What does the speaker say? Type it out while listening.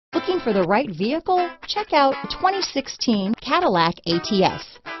Looking for the right vehicle? Check out 2016 Cadillac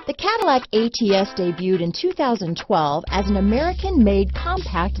ATS. The Cadillac ATS debuted in 2012 as an American-made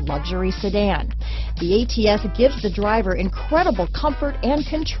compact luxury sedan. The ATS gives the driver incredible comfort and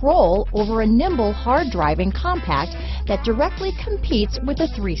control over a nimble, hard-driving compact that directly competes with the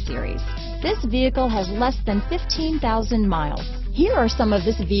 3 Series. This vehicle has less than 15,000 miles. Here are some of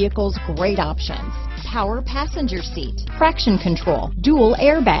this vehicle's great options: power passenger seat, traction control, dual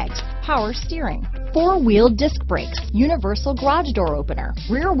airbags, power steering, 4-wheel disc brakes, universal garage door opener,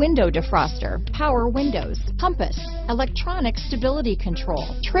 rear window defroster, power windows, compass, electronic stability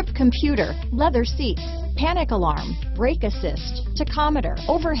control, trip computer, leather seats, panic alarm, brake assist, tachometer,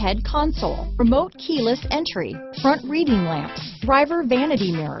 overhead console, remote keyless entry, front reading lamps, driver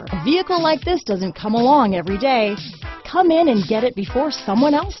vanity mirror. A vehicle like this doesn't come along every day. Come in and get it before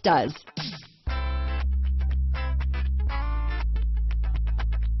someone else does.